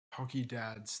Hockey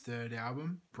Dad's third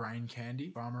album, Brain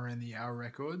Candy, Farmer and the Hour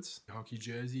Records, hockey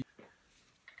jersey,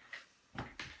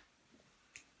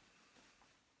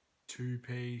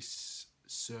 two-piece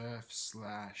surf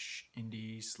 /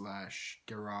 indie /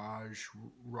 garage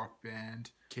rock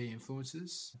band. Key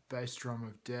influences: Bass Drum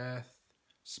of Death,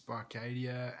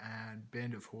 Sparkadia and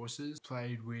Band of Horses.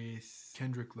 Played with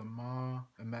Kendrick Lamar,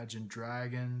 Imagine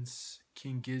Dragons,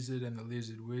 King Gizzard and the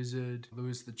Lizard Wizard,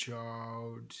 Louis the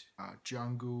Child,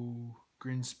 Jungle,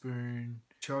 Grinspoon,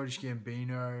 Childish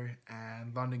Gambino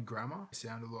and London Grammar. They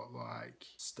sound a lot like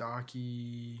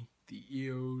Starkey, The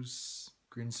Eels,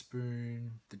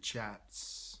 Grinspoon, The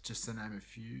Chats, just to name a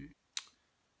few.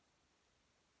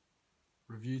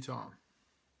 Review time.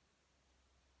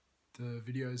 The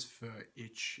videos for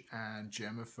Itch and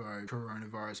Germaphobe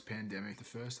coronavirus pandemic. The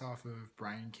first half of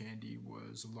Brain Candy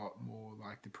was a lot more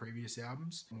like the previous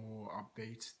albums, more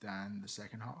upbeat than the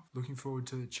second half. Looking forward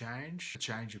to the change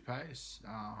of pace.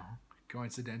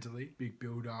 Coincidentally, big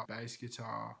build-up bass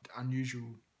guitar,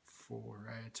 unusual for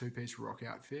a two-piece rock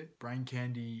outfit. Brain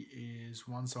Candy is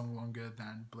one song longer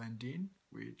than Blend In,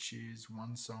 which is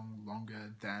one song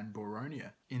longer than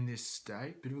Boronia. In this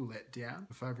state, bit of a letdown.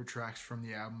 My favourite tracks from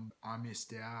the album, I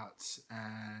Missed Out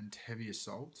and Heavy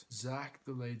Assault. Zach,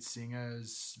 the lead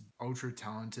singer's ultra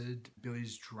talented.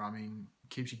 Billy's drumming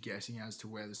keeps you guessing as to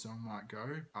where the song might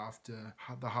go. After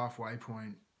the halfway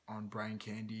point on Brain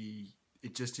Candy,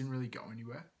 it just didn't really go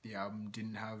anywhere. The album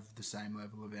didn't have the same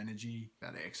level of energy,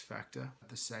 that X factor.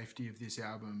 The safety of this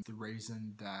album, the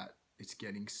reason that it's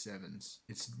getting 7s.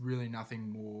 It's really nothing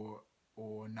more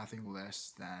or nothing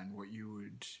less than what you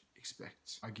would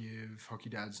expect. I give Hockey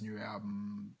Dad's new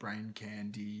album, Brain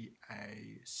Candy,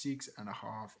 a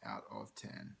 6.5 out of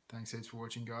 10. Thanks heaps for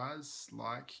watching, guys.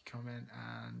 Like, comment,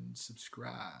 and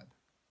subscribe.